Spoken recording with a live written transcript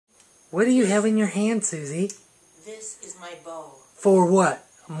What do you have in your hand, Susie? This is my bow. For what?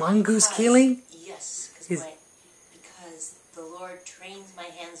 Mongoose killing? Yes, because the Lord trains my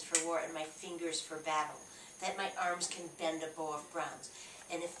hands for war and my fingers for battle, that my arms can bend a bow of bronze.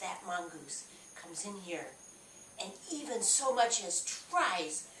 And if that mongoose comes in here and even so much as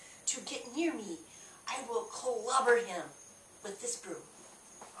tries to get near me, I will clobber him with this broom.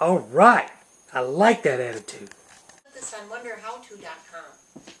 All right. I like that attitude. Put this on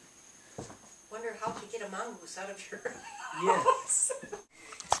wonderhowto.com. Wonder how to get a mongoose out of your house. Yes.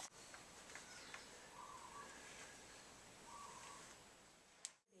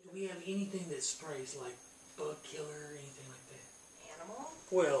 Do we have anything that sprays like bug killer or anything like that? Animal?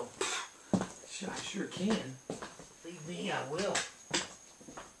 Well, I sure can. Believe me, I will.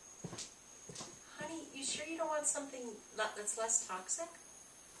 Honey, you sure you don't want something that's less toxic?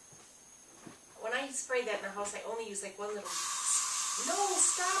 When I spray that in the house, I only use like one little... No,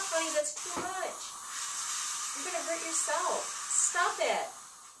 stop, honey, that's too much. You're going to hurt yourself. Stop it.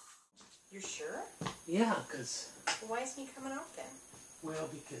 You're sure? Yeah, because... Well, why isn't he coming out then? Well,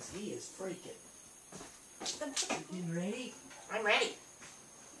 because he is freaking. Then put You getting ready? I'm ready.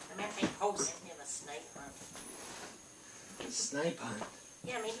 I'm at my post. I have a snipe hunt. Snipe hunt?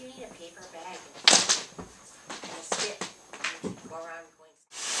 Yeah, maybe you need a paper bag and a stick. And go around going...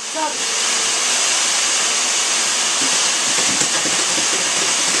 Stop!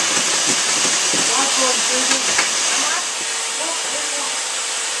 Watch one, Susie.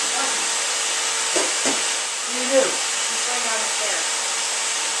 You knew. He's going down the stairs.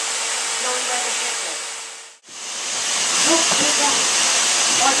 No, he went to kitchen. Nope, sit down.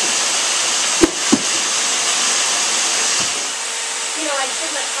 Watch it. You know, I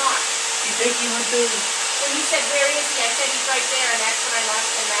shouldn't have talked. You think he went through? When he said, where is he? I said, he's right there, and that's when I lost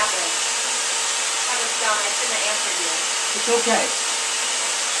him that way. That was dumb. I shouldn't have answered you. It's okay.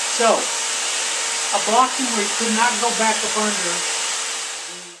 So, a blocking where he could not go back up under.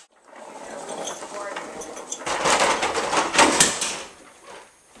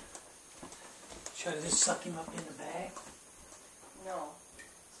 Should I just suck him up in the bag? No.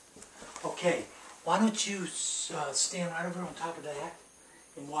 Okay, why don't you stand right over on top of that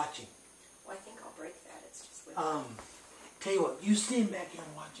and watch him. Well, I think I'll break that. It's just with Tell you what, you stand back here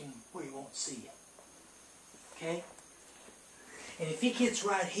and watch him where he won't see you. Okay? And if he gets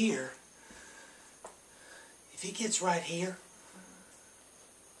right here,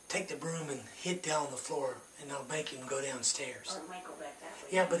 take the broom and hit down the floor, and I'll make him go downstairs. Or it might go back that way.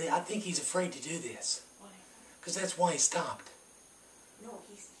 Yeah, but I think he's afraid to do this. Why? Because that's why he stopped. No,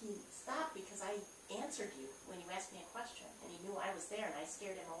 he stopped because I answered you when you asked me a question, and he knew I was there, and I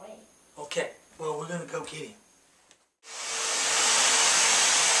scared him away. Okay, well, we're going to go get him.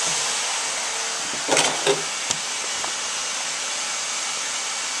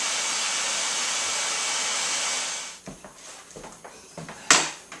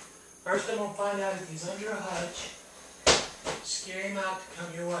 First, I'm going to find out if he's under a hutch. Scare him out to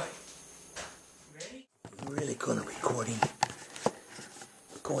come your way. Ready? I'm really going to record him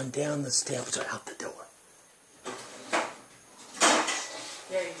going down the steps or out the door.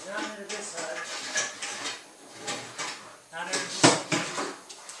 There, he's not under this hutch. Not under this hutch.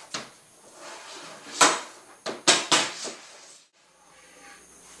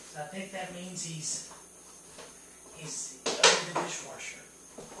 So I think that means he's under the dishwasher.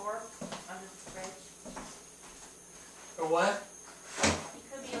 Or under the fridge. Or what? He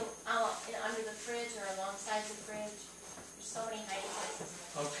could be under the fridge or alongside the fridge. There's so many hiding places.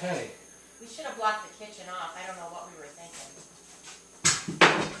 Okay. We should have blocked the kitchen off. I don't know what we were thinking.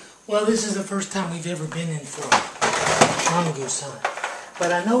 Well, this is the first time we've ever been in for a mongoose hunt.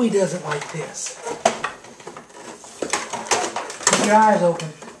 But I know he doesn't like this. Keep your eyes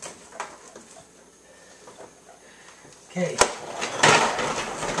open. Okay.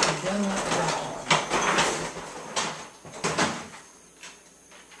 He doesn't like the dog.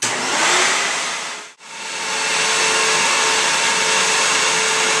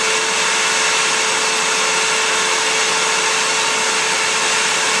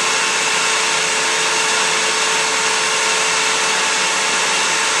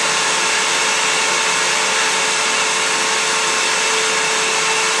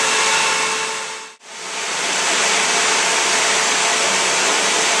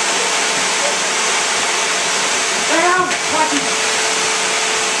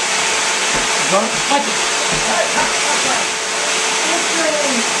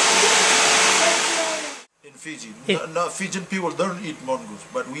 In Fiji, Fijian people don't eat mongoose,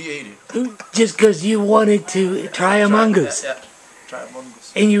 but we ate it. Just because you wanted to try a mongoose? Yeah, try a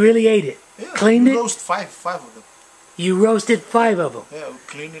mongoose. And you really ate it? Yeah, Cleaned we it? roast five of them. You roasted 5 of them. Yeah, we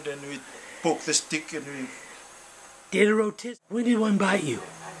clean it and we poke the stick and we... Did a rotisserie? When did one bite you?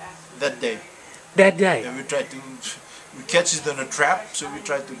 That day. That day. And we tried to... We catch it in a trap, so we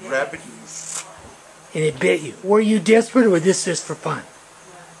tried to grab it. And it bit you. Were you desperate, or was this just for fun?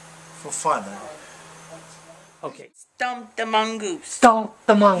 For fun. Okay. Stomp the mongoose. Stomp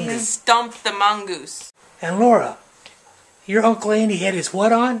the mongoose. Stomp the mongoose. And Laura, your Uncle Andy had his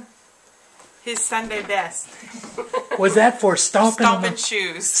what on? His Sunday best. Was that for stomping? Stomping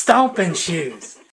shoes. Stomping shoes.